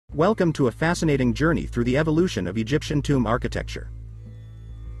Welcome to a fascinating journey through the evolution of Egyptian tomb architecture.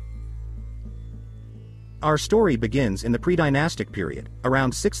 Our story begins in the Predynastic period,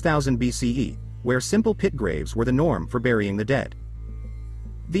 around 6000 BCE, where simple pit graves were the norm for burying the dead.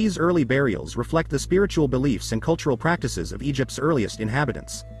 These early burials reflect the spiritual beliefs and cultural practices of Egypt's earliest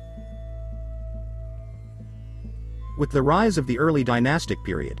inhabitants. With the rise of the early dynastic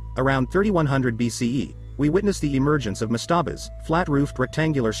period, around 3100 BCE, we witness the emergence of mastabas, flat-roofed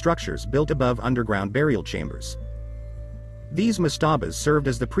rectangular structures built above underground burial chambers. These mastabas served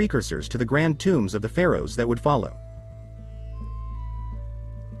as the precursors to the grand tombs of the pharaohs that would follow.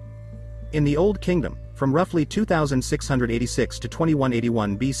 In the Old Kingdom, from roughly 2686 to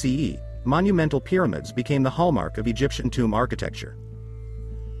 2181 BCE, monumental pyramids became the hallmark of Egyptian tomb architecture.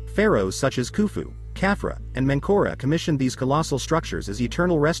 Pharaohs such as Khufu, Khafra, and Menkaure commissioned these colossal structures as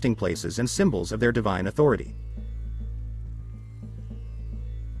eternal resting places and symbols of their divine authority.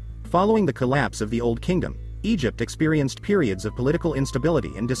 Following the collapse of the Old Kingdom, Egypt experienced periods of political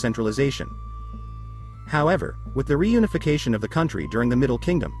instability and decentralization. However, with the reunification of the country during the Middle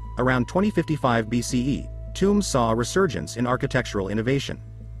Kingdom, around 2055 BCE, tombs saw a resurgence in architectural innovation.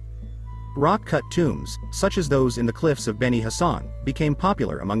 Rock-cut tombs, such as those in the cliffs of Beni Hassan, became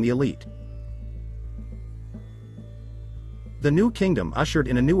popular among the elite. The New Kingdom ushered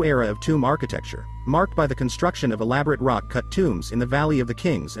in a new era of tomb architecture, marked by the construction of elaborate rock-cut tombs in the Valley of the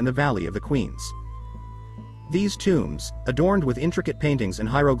Kings and the Valley of the Queens. These tombs, adorned with intricate paintings and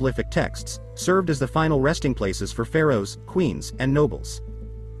hieroglyphic texts, served as the final resting places for pharaohs, queens, and nobles.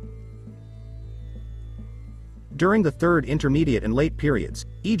 During the Third Intermediate and Late periods,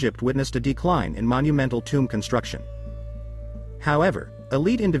 Egypt witnessed a decline in monumental tomb construction. However,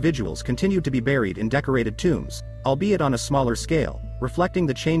 elite individuals continued to be buried in decorated tombs, albeit on a smaller scale, reflecting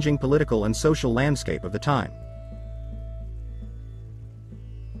the changing political and social landscape of the time.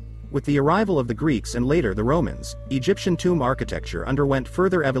 With the arrival of the Greeks and later the Romans, Egyptian tomb architecture underwent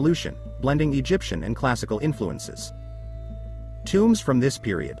further evolution, blending Egyptian and classical influences. Tombs from this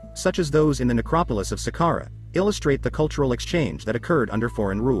period, such as those in the necropolis of Saqqara, illustrate the cultural exchange that occurred under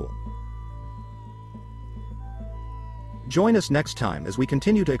foreign rule. Join us next time as we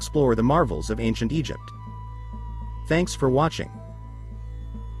continue to explore the marvels of ancient Egypt. Thanks for watching.